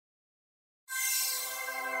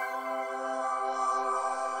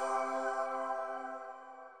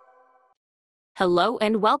Hello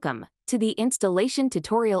and welcome to the installation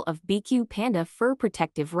tutorial of BIQU Panda Fur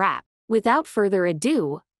Protective Wrap. Without further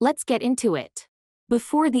ado, let's get into it.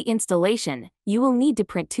 Before the installation, you will need to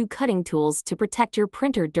print 2 cutting tools to protect your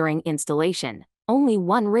printer during installation. Only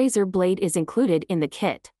 1 razor blade is included in the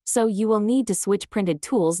kit, so you will need to switch printed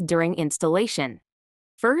tools during installation.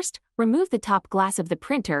 First, remove the top glass of the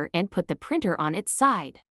printer and put the printer on its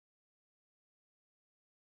side.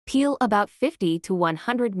 Peel about 50 to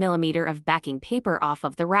 100 mm of backing paper off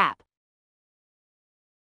of the wrap.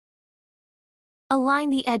 Align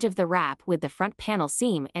the edge of the wrap with the front panel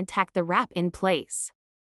seam and tack the wrap in place.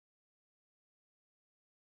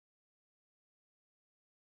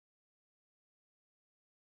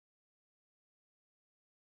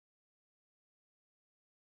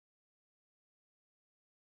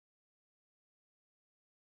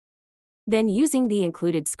 Then, using the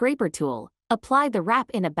included scraper tool, apply the wrap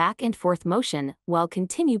in a back and forth motion while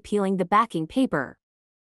continue peeling the backing paper.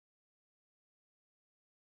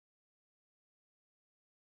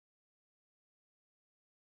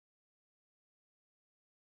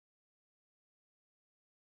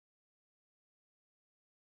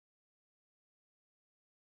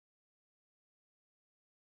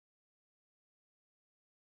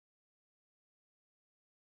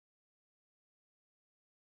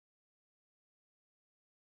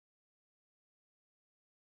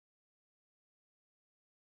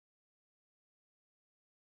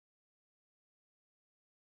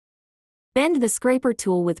 Bend the scraper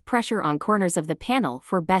tool with pressure on corners of the panel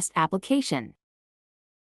for best application.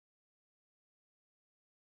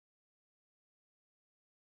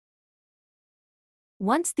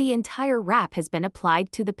 Once the entire wrap has been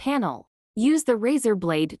applied to the panel, use the razor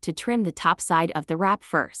blade to trim the top side of the wrap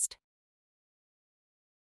first.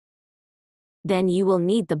 Then you will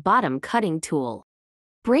need the bottom cutting tool.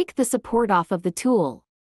 Break the support off of the tool.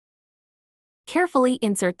 Carefully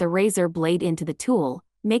insert the razor blade into the tool,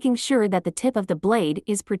 making sure that the tip of the blade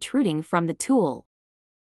is protruding from the tool.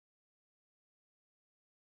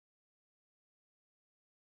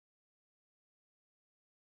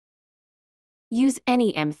 Use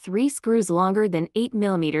any M3 screws longer than 8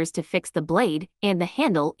 mm to fix the blade and the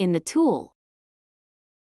handle in the tool.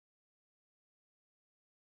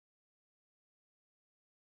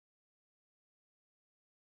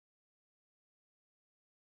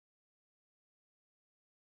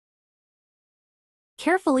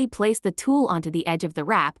 Carefully place the tool onto the edge of the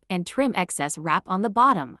wrap and trim excess wrap on the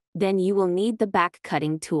bottom. Then you will need the back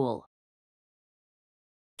cutting tool.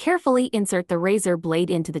 Carefully insert the razor blade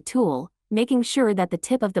into the tool, making sure that the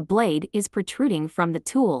tip of the blade is protruding from the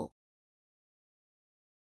tool.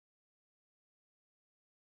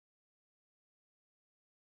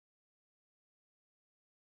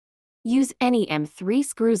 Use any M3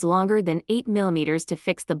 screws longer than 8 mm to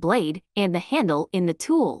fix the blade and the handle in the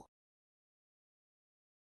tool.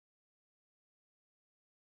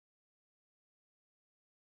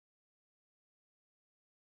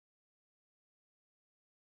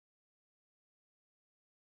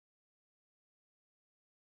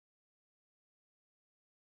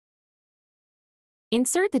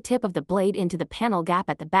 Insert the tip of the blade into the panel gap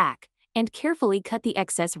at the back, and carefully cut the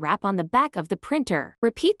excess wrap on the back of the printer.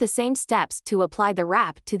 Repeat the same steps to apply the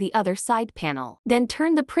wrap to the other side panel. Then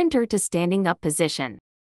turn the printer to standing up position.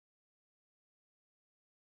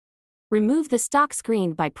 Remove the stock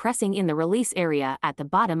screen by pressing in the release area at the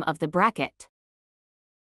bottom of the bracket.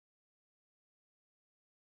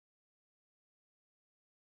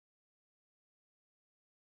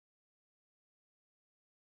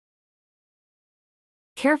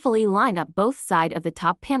 Carefully line up both sides of the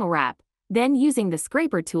top panel wrap, then using the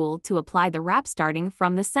scraper tool to apply the wrap starting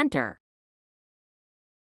from the center.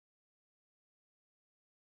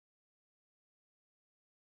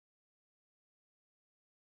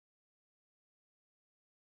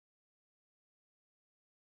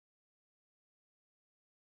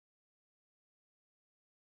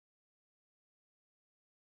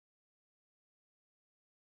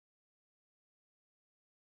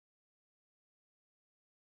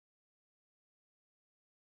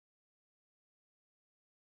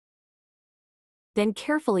 Then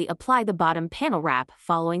carefully apply the bottom panel wrap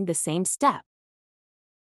following the same step.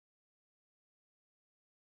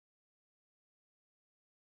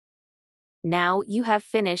 Now you have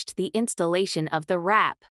finished the installation of the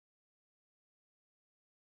wrap.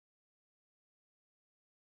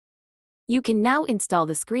 You can now install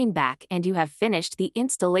the screen back and you have finished the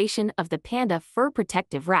installation of the Panda Fur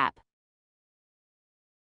Protective Wrap.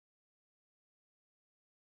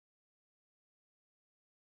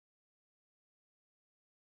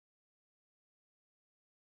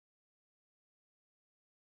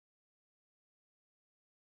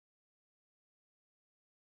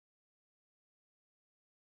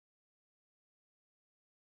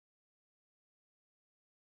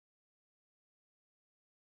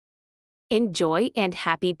 Enjoy and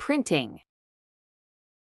happy printing!